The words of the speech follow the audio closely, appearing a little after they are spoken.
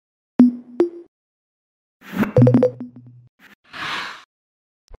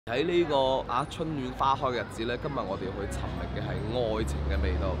喺呢個春暖花開嘅日子咧，今日我哋去尋覓嘅係愛情嘅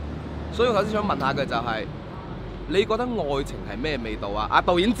味道。所以我頭先想問下嘅就係、你覺得愛情係咩味道啊？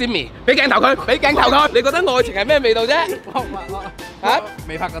導演 Jimmy， 俾鏡頭佢，俾鏡頭佢。你覺得愛情係咩味道啫？嚇，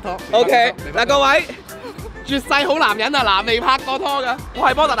未拍過拖。OK， 嗱各位，絕世好男人啊！嗱，未拍過拖㗎，我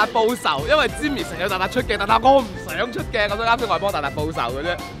係幫達達報仇，因為 Jimmy 成日達達出鏡，達達我唔想出鏡，咁所以啱先我係幫達達報仇嘅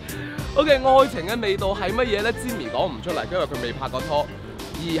啫。OK， 愛情嘅味道係乜嘢咧 ？Jimmy 講唔出嚟，因為佢未拍過拖。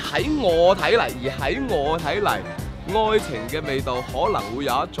而喺我睇嚟，愛情嘅味道可能會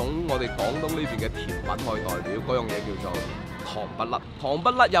有一種我哋廣東呢邊嘅甜品可以代表，嗰樣嘢叫做糖不甩。糖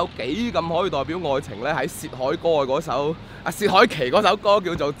不甩有幾咁可以代表愛情咧？喺薛凱歌嘅嗰首薛凱琪嗰首歌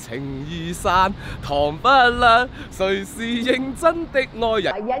叫做《情意散》，糖不甩，誰是認真的愛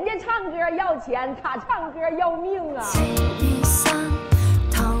人？人家唱歌要錢，他唱歌要命啊！情意散，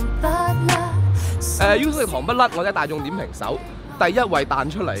糖不甩。要食糖不甩，我喺大眾點評手第一位彈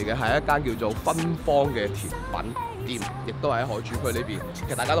出嚟嘅係一間叫做芬芳嘅甜品店，亦都係喺海珠區呢邊，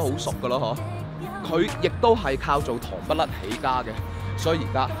其實大家都好熟噶咯嗬。佢亦都係靠做糖不甩起家嘅，所以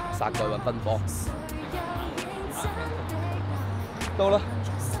而家殺過去揾芬芳。到啦，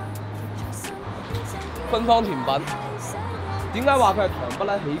芬芳甜品，點解話佢係糖不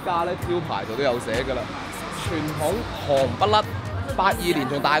甩起家咧？招牌度都有寫噶啦，傳統糖不甩。82年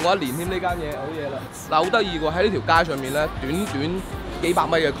仲大過1年添，呢間嘢好嘢啦！嗱，好得意喎，喺呢條街上面咧，短幾百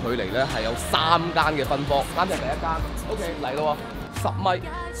米嘅距離咧，係有3間嘅芬芳。啱就第一間 ，OK 嚟咯喎，10米，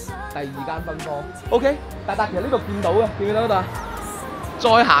第2間芬芳 ，OK。但其實呢度見到嘅，見唔見到嗰度啊？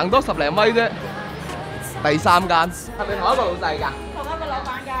再行多10零米啫，第3間係咪同一個老細㗎？同一個老闆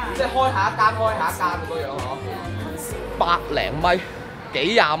㗎。即係開下一間咁樣樣嗬，100零米、幾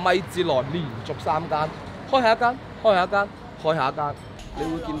廿米之內連續3間，開下一間，開下一間。開下一間，你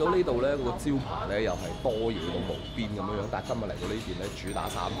會見到呢度咧個招牌咧又係多嘢到無邊咁樣樣，但係今日嚟到呢邊咧主打3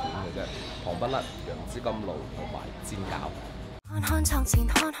款嘅啫，糖不甩、楊枝甘露同埋煎餃。看看床前，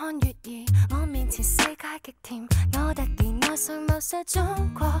看看月兒，我面前世界極甜，我突然愛上某些中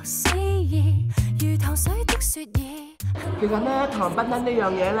國詩意，如糖水的雪兒。其實咧，糖不甩呢樣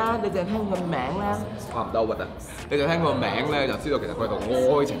嘢咧，你淨係聽個名咧，唔得好核突。你就聽個名咧，就知道其實佢同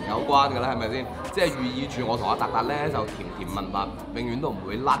愛情有關㗎啦，係咪先？即係寓意住我同阿達達咧就甜甜蜜蜜，永遠都唔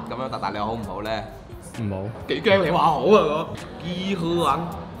會甩咁樣。達達你好唔好咧？唔好。幾驚你話好啊我？幾好玩！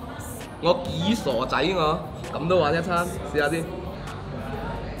我幾傻仔我，咁都玩一餐，試下先。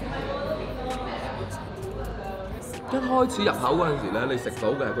一開始入口嗰陣時咧，你食到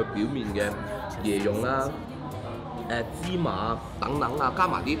嘅係佢表面嘅椰蓉啦、芝麻等等啊，加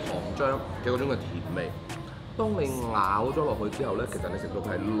埋啲糖漿嘅嗰種嘅甜味。當你咬咗落去之後咧，其實你食到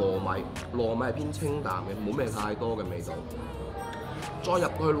嘅係糯米，糯米係偏清淡嘅，冇咩太多嘅味道。再入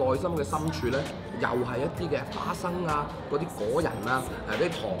去內心嘅深處咧，又係一啲嘅花生啊、嗰啲果仁啊、啲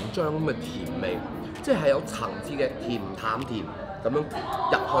糖漿咁嘅甜味，即係有層次嘅甜淡甜咁樣入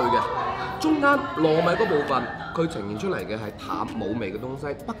去嘅。中間糯米嗰部分，佢呈現出嚟嘅係淡冇味嘅東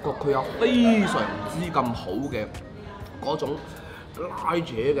西，不過佢有非常之咁好嘅嗰種拉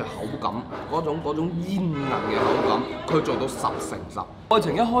扯嘅口感，嗰種煙韌嘅口感，佢做到10成10。愛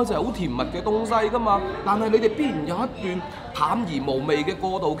情一開就係好甜蜜嘅東西㗎嘛，但係你哋必然有一段淡而無味嘅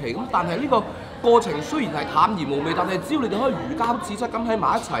過渡期。咁但係呢個過程雖然係淡而無味，但係只要你哋可以如膠似漆咁喺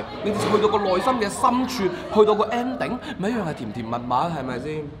埋一齊，你哋去到個內心嘅深處，去到個 ending，咪一樣係甜甜蜜蜜，係咪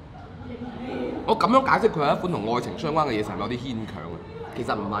先？我咁樣解釋佢係一款同愛情相關嘅嘢，係咪有啲牽強啊？其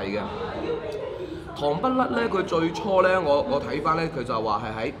實唔係嘅。糖不甩咧，佢最初咧，我睇翻咧，佢就話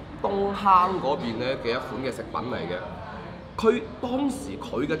係喺東坑嗰邊咧嘅一款嘅食品嚟嘅。佢當時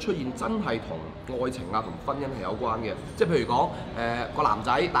佢嘅出現真係同愛情啊、同婚姻係有關嘅。即係譬如講，個男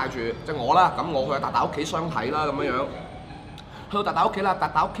仔帶住即係我啦，咁我去達達屋企相睇啦，咁樣樣。去到達達屋企啦，達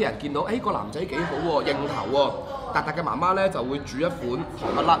達屋企人見到，個男仔幾好喎，應頭喎。達達嘅媽媽咧就會煮一款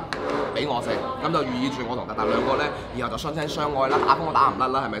糖不甩俾我食，咁就寓意住我同達達兩個咧，以後就相親相愛啦，打風都打唔甩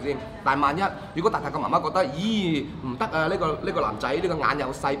啦，係咪先？但係萬一如果達達嘅媽媽覺得，咦唔得啊，呢個男仔呢個眼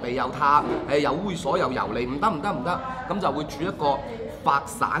又細鼻又塌，又猥瑣又油膩，唔得，咁就會煮一個發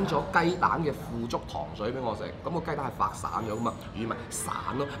散咗雞蛋嘅腐竹糖水俾我食。咁個雞蛋係發散咗噶嘛，魚咪散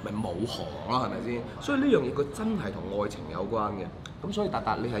咯，咪冇寒咯，係咪先？所以呢樣嘢佢真係同愛情有關嘅。咁所以達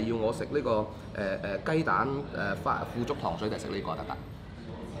達你係要我食呢個雞蛋腐竹糖水定係食呢個達達？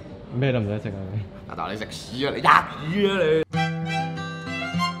咩都唔使食啊你！達達你食屎啊你！吔魚啊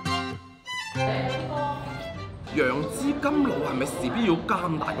你！楊枝甘露係咪事必要加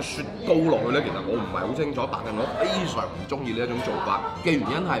咁大個雪糕落去咧？其實我唔係好清楚，但係我非常唔中意呢一種做法嘅原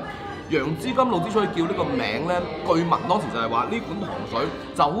因係楊枝甘露之所以叫呢個名咧，據聞當時就係話呢款糖水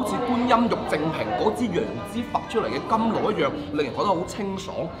就好似觀音玉淨瓶嗰支楊枝拔出嚟嘅甘露一樣，令人覺得好清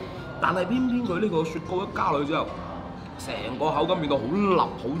爽。但係偏偏佢呢個雪糕一加落去之後，成個口感變到好腍、好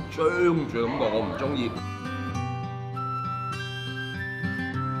張住嘅感覺，我唔中意。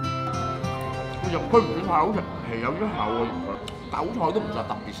佢唔算太好食，皮有啲厚嘅，韭菜都唔算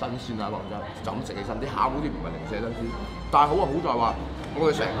特別新鮮啊！講真，就咁食起身啲餡好似唔係零舍新鮮，但係好在話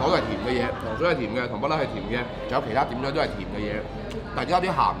我哋成台都係甜嘅嘢，糖水係甜嘅，糖不甩係甜嘅，仲有其他點咗都係甜嘅嘢，但係加啲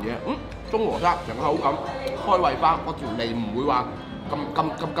鹹嘢，中和晒成個口感，開胃翻，個條脷唔會話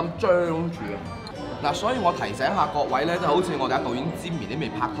咁張住嘅。嗱，所以我提醒下各位咧，就好似我哋喺導演尖面啲未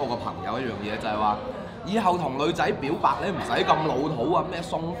拍拖嘅朋友一樣嘢，就係話。以後同女仔表白咧，唔使咁老土啊！咩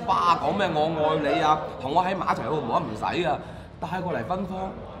送花講咩我愛你啊，同我喺埋一齊好唔好？唔使啊！帶過嚟芬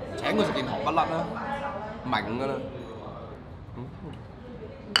芳，請佢食件糖不甩啦，明㗎啦。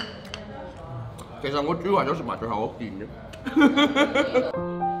其實我主要係想食埋最後嗰件啫。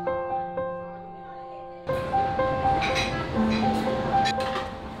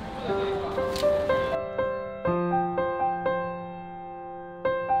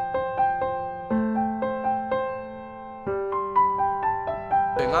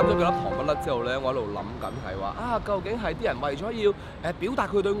啱咗幾粒糖不甩之後咧，我喺度諗緊係話究竟係啲人為咗要表達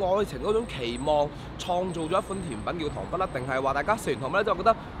佢對愛情嗰種期望，創造咗一款甜品叫糖不甩，定係話大家食完糖不甩之後覺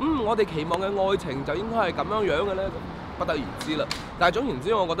得我哋期望嘅愛情就應該係咁樣樣嘅咧？不得而知啦。但係總言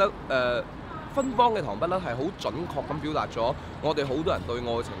之，我覺得芬芳嘅糖不甩係好準確咁表達咗我哋好多人對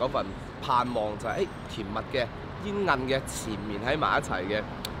愛情嗰份盼望，就係甜蜜嘅、煙韌嘅、纏綿喺埋一齊嘅。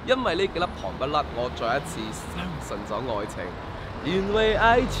因為呢幾粒糖不甩，我再一次相信咗愛情。因為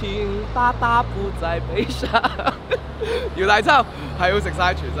愛情大大不再悲傷。姚大秋係要食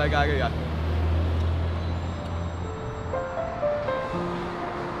晒全世界嘅人。